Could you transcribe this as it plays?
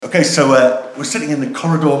Okay, so we're sitting in the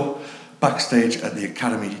corridor backstage at the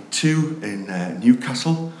Academy 2 in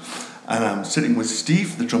Newcastle, and I'm sitting with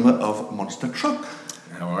Steve, the drummer of Monster Truck.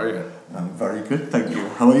 How are you? I'm very good, thank you.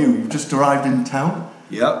 How are you? You've just arrived in town?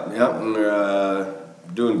 Yep, and we're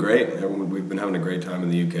doing great. We've been having a great time in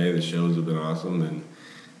the UK. The shows have been awesome,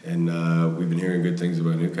 and we've been hearing good things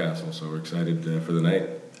about Newcastle, so we're excited for the night.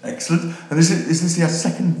 Excellent. And is this your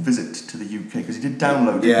second visit to the UK? Because you did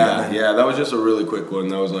Download. Yeah, that was just a really quick one.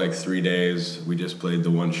 That was like 3 days. We just played the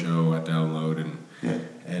one show at Download,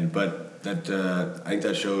 but I think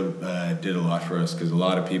that show did a lot for us because a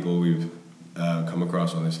lot of people we've come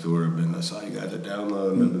across on this tour have been, I saw you guys at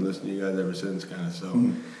Download, and I've been listening to you guys ever since, kind of.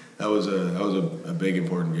 So that was a big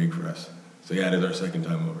important gig for us. So yeah, it is our second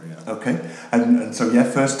time over. Yeah. Okay, and so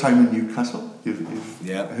first time in Newcastle. You've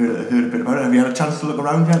heard a bit about it. Have you had a chance to look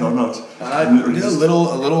around yet or not? We did a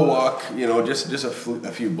little walk, just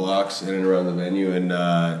a few blocks in and around the venue, and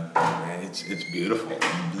it's beautiful.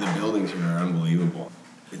 The buildings here are unbelievable.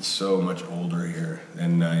 It's so much older here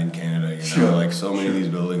than in Canada. Sure. Like so many of these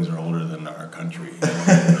buildings are older than our country.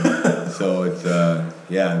 So it's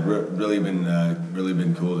really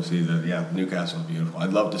been cool to see that. Yeah, Newcastle's beautiful.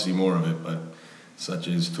 I'd love to see more of it, but such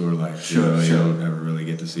is tour life. Sure. You don't ever really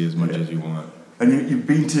get to see as much as you want. And you've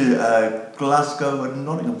been to Glasgow and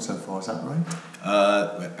Nottingham so far, is that right?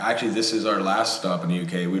 Actually, this is our last stop in the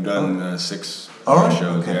UK. We've done 6 shows.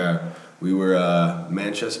 Okay. Yeah, we were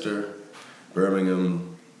Manchester, Birmingham,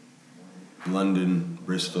 London,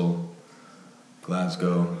 Bristol,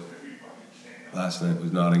 Glasgow. Last night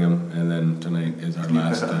was Nottingham, and then tonight is our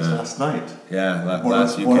last. Last night. Yeah,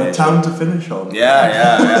 last UK. What a town to finish on.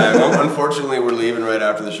 Yeah. Unfortunately, we're leaving right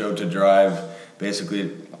after the show to drive. Basically,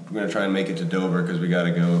 we're going to try and make it to Dover because we got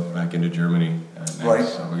to go back into Germany next. Right.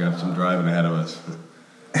 So we got some driving ahead of us.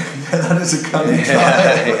 Yeah, that is a kind of drive.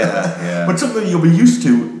 Yeah. But something you'll be used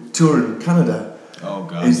to touring Canada. Oh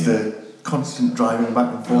God. Is the constant driving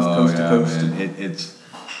back and forth, coast to coast. Man. It's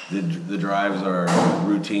the drives are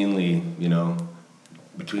routinely,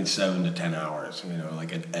 between 7 to 10 hours,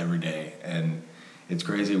 like every day, and it's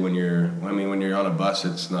crazy when you're on a bus,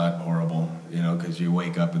 it's not horrible, because you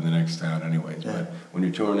wake up in the next town anyways. Yeah. But when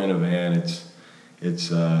you're touring in a van, it's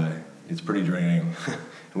pretty draining.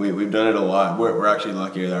 We've done it a lot. We're actually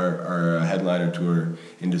lucky. Our headliner tour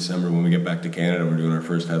in December, when we get back to Canada, we're doing our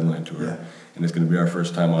first headline tour. Yeah. And it's going to be our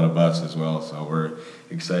first time on a bus as well, so we're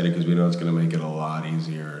excited because we know it's going to make it a lot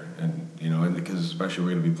easier, and because especially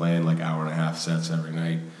we're going to be playing like hour-and-a-half sets every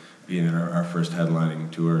night, being in our first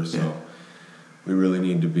headlining tour, so we really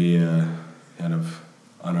need to be kind of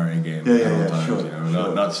on our A game at all times,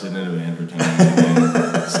 sure. Not sitting in a van for 10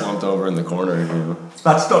 minutes, slumped over in the corner,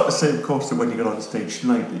 That's not the same course that when you get on stage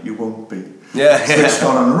tonight that you won't be. Yeah. Switched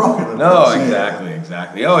on and rocking. No,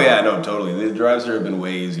 exactly. Oh yeah, no, totally. The drives here have been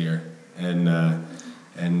way easier. And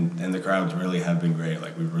the crowds really have been great.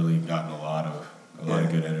 Like we've really gotten a lot of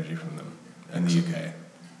good energy from them in the UK.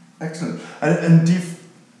 Excellent. And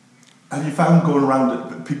have you found going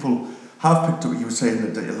around that people have picked up? You were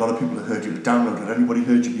saying that a lot of people have heard you at Download. Had anybody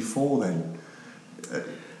heard you before then?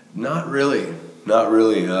 Not really.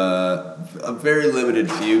 A very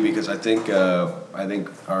limited few, because I think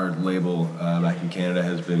our label back in Canada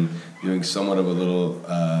has been doing somewhat of a little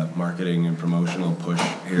marketing and promotional push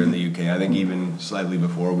here in the UK. I think even slightly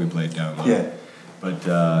before we played Download. Yeah. But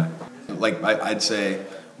I'd say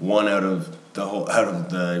one out of the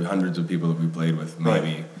hundreds of people that we played with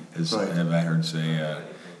maybe have I heard say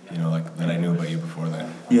like that I knew about you before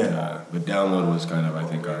then. Yeah. But Download was kind of, I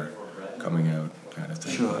think, our coming out kind of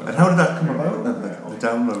thing. Sure. And how did that come about then? The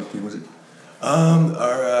Download thing, was it?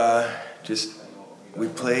 We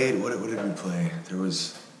played. What did we play?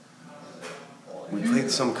 We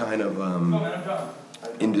played some kind of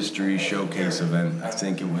industry showcase event. I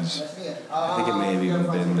think it may have even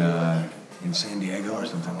been in San Diego or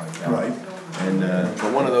something like that. Right. And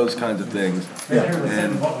but one of those kinds of things. Yeah.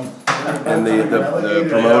 And the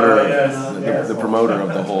promoter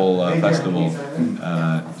of the whole festival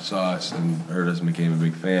saw us and heard us and became a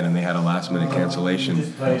big fan, and they had a last minute cancellation.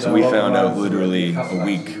 So we found out literally a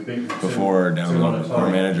week before Download. Our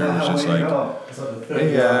manager was just like,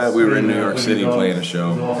 hey, we were in New York City playing a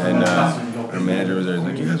show, and our manager was there,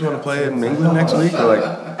 like, you guys want to play in England next week? We're like,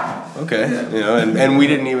 okay, and we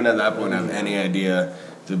didn't even at that point have any idea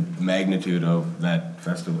the magnitude of that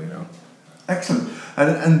festival, Excellent.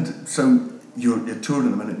 And so you're touring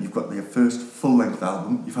at the minute. You've got your first full-length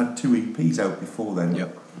album. You've had 2 EPs out before then.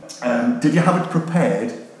 Yep. Did you have it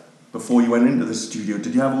prepared before you went into the studio?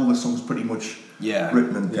 Did you have all the songs pretty much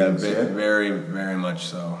written and things? Yeah, very, very much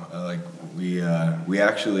so. We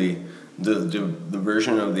actually the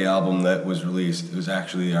version of the album that was released, it was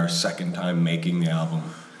actually our second time making the album.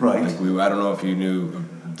 Right. Like I don't know if you knew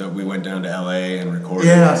that we went down to LA and recorded.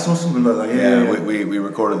 Yeah, I saw something like that. Yeah. We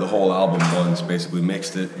recorded the whole album once, basically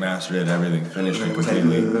mixed it, mastered it, everything, finished it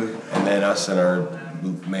completely, and then us and our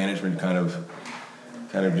management kind of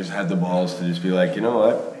just had the balls to just be like, you know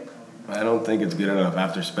what? I don't think it's good enough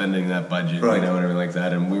after spending that budget, right. and everything like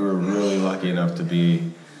that. And we were really lucky enough to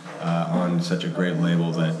be on such a great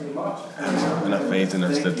label that has enough faith in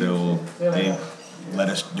us that they let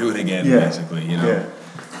us do it again, basically, Yeah.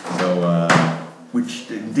 So.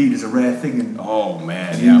 Which indeed is a rare thing in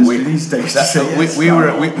these days. We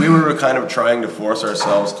were kind of trying to force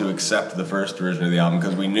ourselves to accept the first version of the album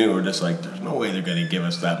because we knew we're just like, there's no way they're going to give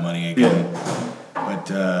us that money again. Yeah.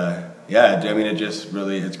 But I mean,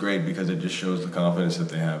 it's great because it just shows the confidence that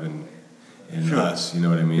they have in us. You know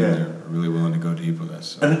what I mean? Yeah. They're really willing to go deep with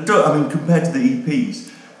us. So. And compared to the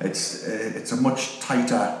EPs, it's a much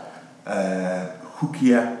tighter,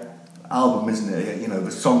 hookier album, isn't it?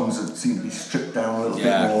 The songs that seem to be stripped down a little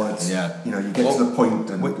bit more. You get to the point.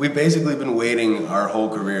 And we've basically been waiting our whole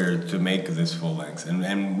career to make this full length,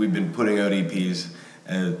 and we've been putting out EPs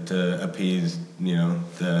to appease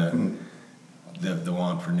the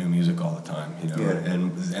want for new music all the time.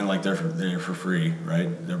 And like they're for free, right?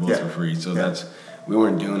 They're both for free, so that's. We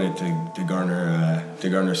weren't doing it to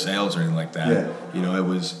garner sales or anything like that. Yeah.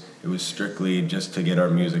 It was strictly just to get our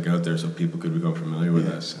music out there so people could become familiar with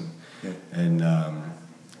us.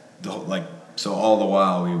 So all the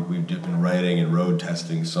while we've just been writing and road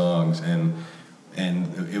testing songs, and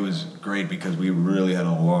it was great because we really had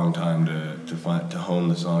a long time to hone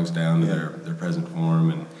the songs down to their present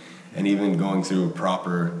form, and even going through a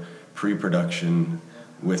proper pre-production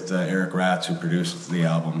with Eric Ratz, who produced the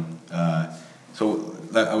album. So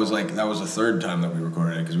that was the third time that we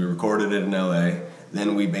recorded it, because we recorded it in LA.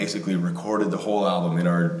 Then we basically recorded the whole album in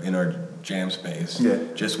our jam space,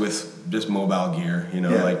 just mobile gear,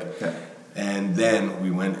 and then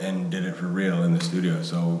we went and did it for real in the studio.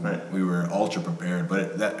 So we were ultra prepared,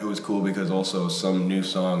 but it was cool because also some new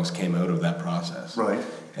songs came out of that process, right?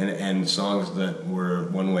 And songs that were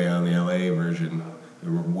one way on the LA version, they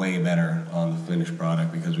were way better on the finished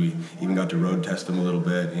product because we even got to road test them a little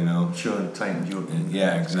bit, Sure, tightened you up.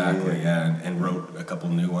 Yeah, exactly. And wrote a couple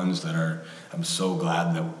new ones that I'm so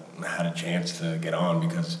glad that I had a chance to get on,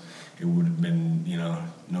 because it would have been,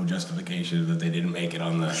 no justification that they didn't make it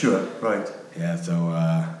on the... Sure, right. Yeah, so,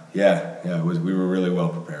 we were really well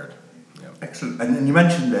prepared. Yeah. Excellent. And you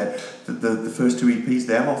mentioned there that the first two EPs,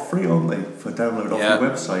 they're all free, aren't they, for download off the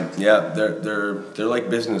website? Yeah, they're like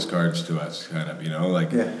business cards to us, kind of,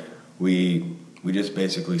 we just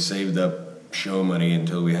basically saved up show money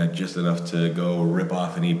until we had just enough to go rip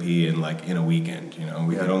off an EP in a weekend.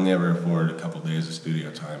 We could only ever afford a couple days of studio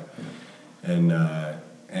time,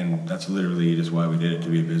 and that's literally just why we did it, to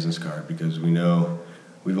be a business card, because we know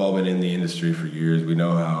we've all been in the industry for years. We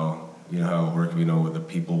know how it works. We know what the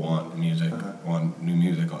people want want new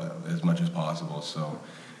music as much as possible. So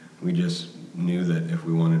we just knew that if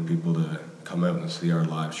we wanted people to come out and see our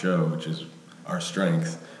live show, which is our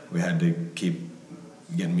strength, we had to keep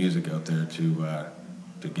getting music out there to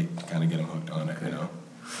get them hooked on it,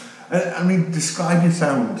 I mean, describe your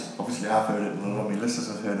sound. Obviously, I've heard it, and a lot of my listeners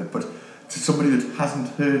have heard it, but to somebody that hasn't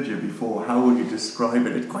heard you before, how would you describe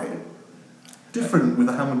it? It's quite different with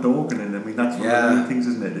a Hammond organ, and I mean, that's one of the main things,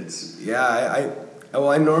 isn't it?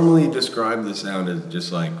 I normally describe the sound as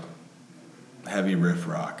just like heavy riff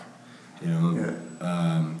rock,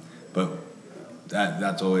 but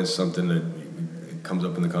that's always something that comes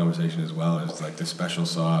up in the conversation as well. It's like the special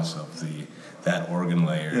sauce of that organ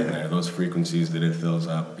layer in there, those frequencies that it fills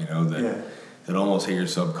up, that almost hit your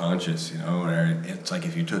subconscious, where it's like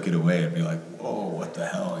if you took it away, it'd be like, whoa, what the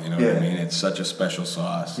hell, what I mean? It's such a special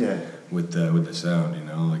sauce with the sound,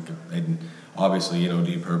 and obviously,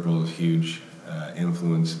 Deep Purple is a huge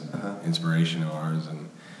influence, inspiration of ours,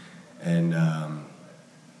 and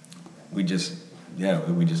we just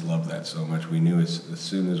loved that so much. We knew as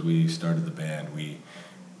soon as we started the band, we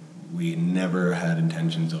never had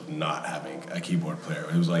intentions of not having a keyboard player.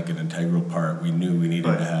 It was like an integral part. We knew we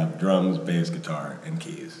needed to have drums, bass, guitar, and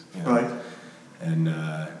keys. Right. And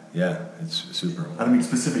it's super. And I mean,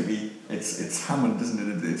 specifically, it's Hammond, isn't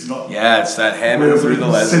it? It's not. Yeah, it's that Hammond through the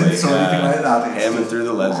Leslie. Or anything like that. Hammond through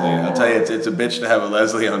the Leslie. I'll tell you, it's a bitch to have a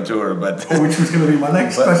Leslie on tour, but. Which was going to be my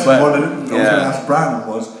next question. What I was going to ask Brandon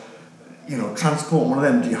was, transport one of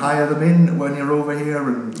them. Do you hire them in when you're over here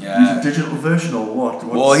and use a digital version, or what?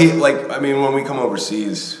 Well, when we come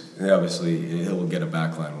overseas, obviously he'll get a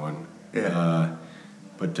backline one. Yeah.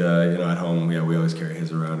 But at home, we always carry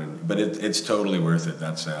his around, but it's totally worth it.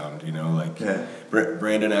 That sound, like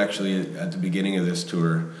Brandon actually at the beginning of this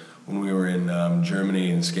tour, when we were in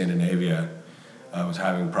Germany and Scandinavia, was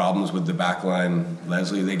having problems with the backline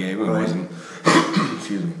Leslie they gave him. It wasn't,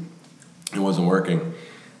 excuse me, it wasn't working.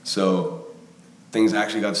 So things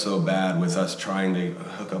actually got so bad with us trying to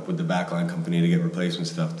hook up with the backline company to get replacement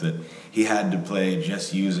stuff that he had to play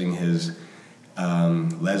just using his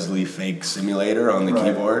Leslie fake simulator on the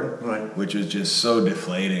keyboard, which was just so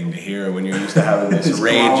deflating to hear when you're used to having this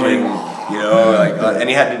raging, and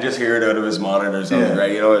he had to just hear it out of his monitor or something,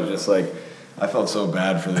 right? It's just like, I felt so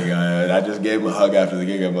bad for the guy. I just gave him a hug after the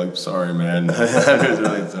gig. I'm like, sorry, man. I was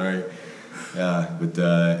really sorry. Yeah, but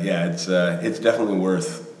it's definitely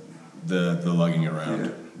worth the lugging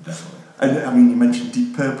around, definitely. And I mean, you mentioned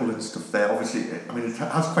Deep Purple and stuff there. Obviously, I mean, it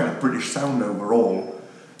has quite a British sound overall.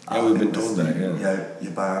 Yeah, we've been told that,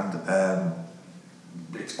 your band,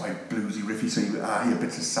 it's quite bluesy, riffy, so you hear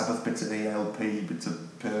bits of Sabbath, bits of ELP, bits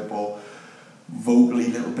of Purple, vocally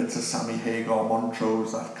little bits of Sammy Hagar,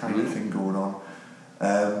 Montrose, that kind of thing going on.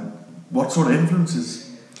 What sort of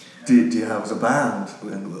influences do you have as a band?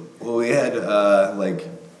 Well, we had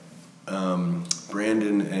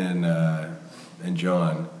Brandon and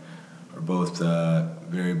John are both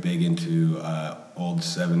very big into old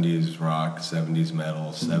 70s rock, 70s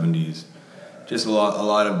metal, 70s, just a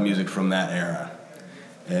lot of music from that era.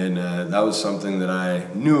 And that was something that I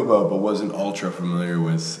knew about but wasn't ultra familiar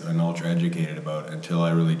with and ultra educated about until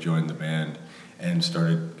I really joined the band and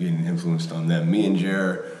started getting influenced on them. Me and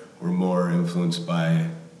Jer were more influenced by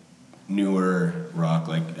newer rock.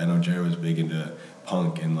 Like, I know Jer was big into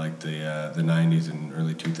punk in like the 90s and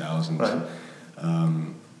early 2000s. Right.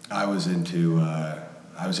 I was into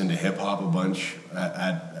hip hop a bunch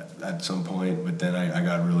at some point, but then I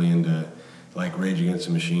got really into, like, Rage Against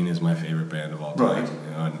the Machine is my favorite band of all time. Right.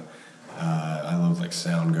 And I loved like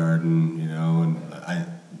Soundgarden, and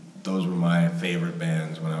those were my favorite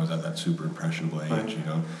bands when I was at that super impressionable age, Right.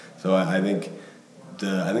 So I think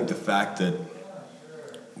the fact that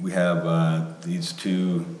we have these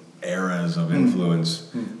two eras of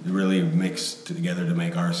influence really mixed together to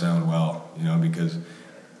make our sound well, because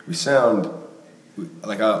we sound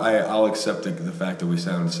like, I'll accept the fact that we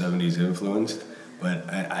sound 70s influenced, but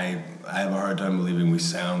I have a hard time believing we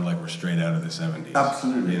sound like we're straight out of the 70s.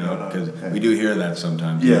 Absolutely. Because we do hear that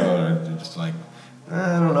sometimes. Yeah. Just like,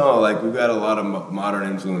 I don't know, like, we've got a lot of modern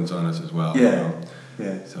influence on us as well. Yeah.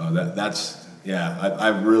 Yeah. So I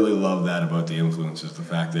really love that about the influences, the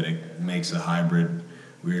fact that it makes a hybrid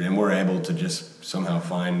weird, and we're able to just somehow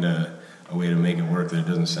find a way to make it work that it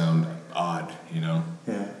doesn't sound odd,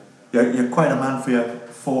 Yeah. You're quite a man for your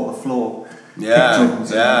 4-to-the-floor kick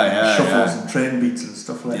drums and shuffles and train beats and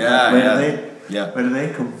stuff like that. Where do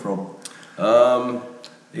they come from?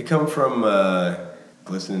 They come from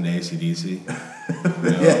listening to AC/DC.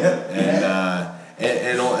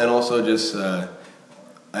 And also just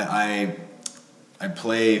I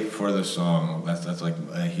play for the song. That's like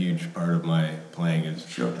a huge part of my playing is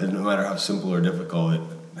no matter how simple or difficult it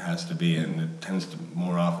has to be, and it tends to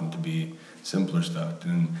more often to be simpler stuff.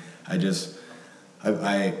 And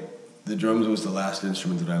the drums was the last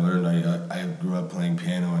instrument that I learned. I grew up playing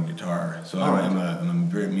piano and guitar, so I'm a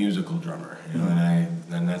very musical drummer,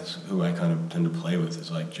 and that's who I kind of tend to play with. Is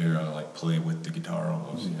like Jared, I like play with the guitar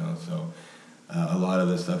almost, So a lot of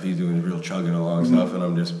the stuff he's doing is real chugging along stuff, and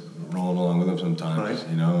I'm just rolling along with him sometimes,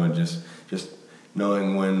 and just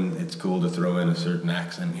knowing when it's cool to throw in a certain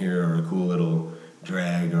accent here or a cool little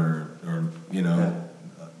drag or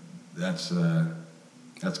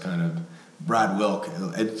that's kind of Brad Wilk.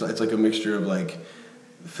 It's like a mixture of like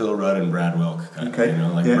Phil Rudd and Brad Wilk kind of,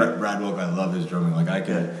 Brad Wilk, I love his drumming. Like I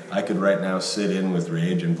could right now sit in with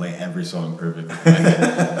Rage and play every song perfectly.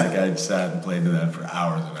 Like I'd sat and played to that for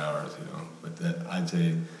hours and hours, But I'd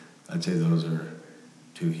say those are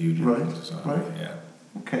two huge influences on me. Yeah.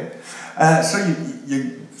 Okay. So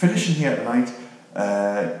you're finishing here tonight,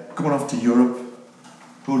 going off to Europe,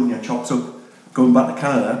 holding your chops up, going back to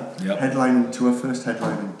Canada, headlining tour, first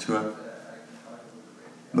headlining tour.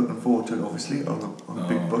 Looking forward to it, obviously, on the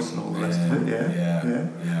big bus and all the rest of it.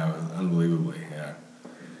 Yeah, unbelievably, yeah.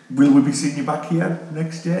 Will we be seeing you back here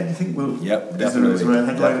next year? Do you think we'll? Yep, definitely. Is there a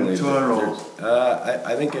headlining tour or?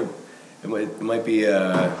 I think it might be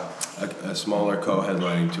a smaller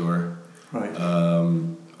co-headlining tour. Right.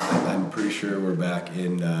 I'm pretty sure we're back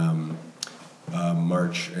in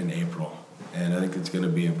March and April, and I think it's going to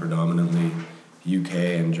be a predominantly UK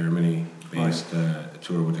and Germany based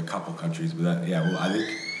tour with a couple countries. But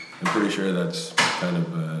I'm pretty sure that's kind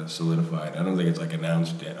of solidified. I don't think it's like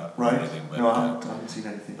announced yet or anything. But, no, I haven't seen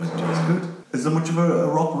anything. But that's good. Is there much of a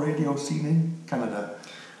rock radio scene in Canada?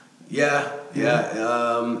 Yeah.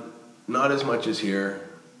 Not as much as here,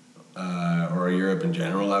 or Europe in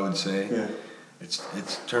general, I would say. Yeah.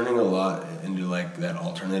 It's turning a lot into like that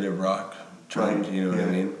alternative rock trend, you know what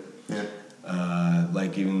I mean? Yeah.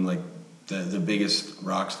 Like even like the biggest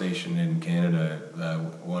rock station in Canada,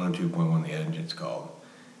 102.1 The Edge, it's called.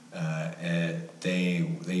 And they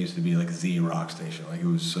used to be like the rock station. Like it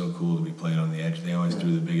was so cool to be played on the Edge. They always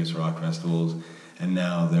threw the biggest rock festivals, and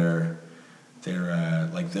now they're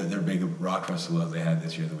like their big rock festival that they had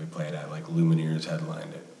this year that we played at, like Lumineers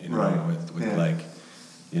headlined it, you know, with like,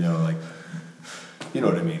 you know, like, you know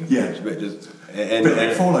what I mean? Yeah. But just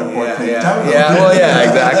and Fallout Boy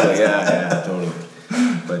totally.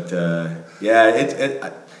 But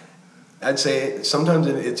I'd say sometimes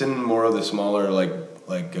it's in more of the smaller like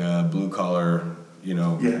blue collar, you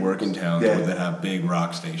know, working towns that have big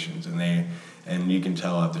rock stations, and you can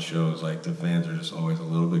tell at the shows, like the fans are just always a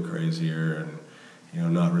little bit crazier and, you know,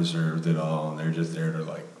 not reserved at all, and they're just there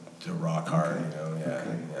to rock hard, you know.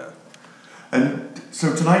 Yeah. And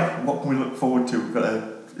so tonight, what can we look forward to? We've got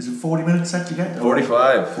is it 40-minute set to get?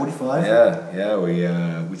 45. 45? Yeah.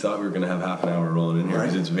 We thought we were going to have half an hour rolling in here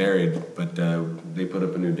because it's varied, but they put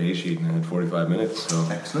up a new day sheet and it had 45 minutes. So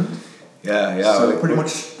excellent. Yeah. So pretty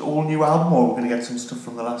much all new album, or we're going to get some stuff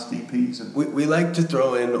from the last EPs? And we like to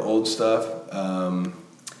throw in old stuff,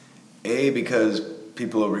 because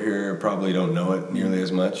people over here probably don't know it nearly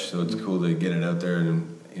as much, so it's cool to get it out there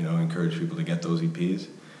and, you know, encourage people to get those EPs.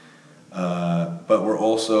 But we're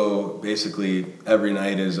also basically every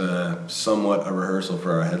night is somewhat a rehearsal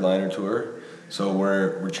for our headliner tour. So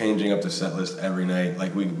we're changing up the set list every night.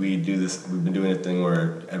 Like we do this. We've been doing a thing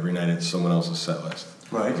where every night it's someone else's set list.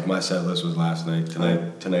 Right. Like my set list was last night.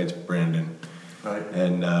 Tonight's Brandon. Right.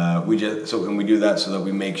 And we do that so that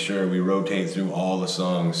we make sure we rotate through all the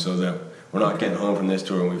songs so that we're not getting home from this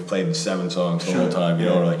tour and we've played 7 songs the whole time. You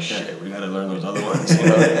know, we're like, shit, we got to learn those other ones. You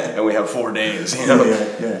know, and we have 4 days. You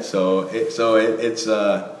know. So it's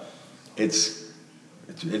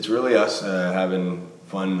really us having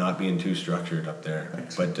fun, not being too structured up there.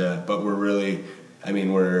 Excellent. But we're really, I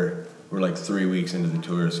mean, we're like 3 weeks into the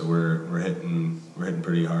tour, so we're hitting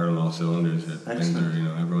pretty hard on all cylinders. Things are, you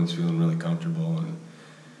know, everyone's feeling really comfortable, and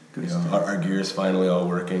you know, our gear's finally all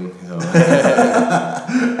working. So.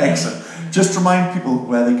 Excellent. Just remind people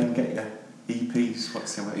where they can get your EPs.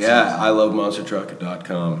 What's the website? Yeah, I love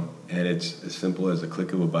monstertruck.com, and it's as simple as a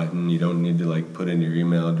click of a button. You don't need to like put in your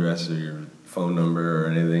email address or your phone number or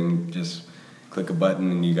anything. Just click a button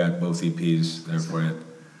and you got both EPs there for you.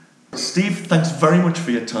 Steve, thanks very much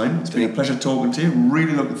for your time. It's been a pleasure talking to you.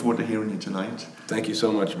 Really looking forward to hearing you tonight. Thank you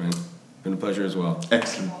so much, man. Been a pleasure as well.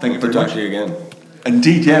 Excellent. Thank you very much. much. Talk to you again.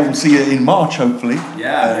 Indeed, yeah. We'll see you in March, hopefully.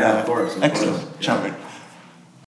 Yeah, of course. Excellent. Ciao.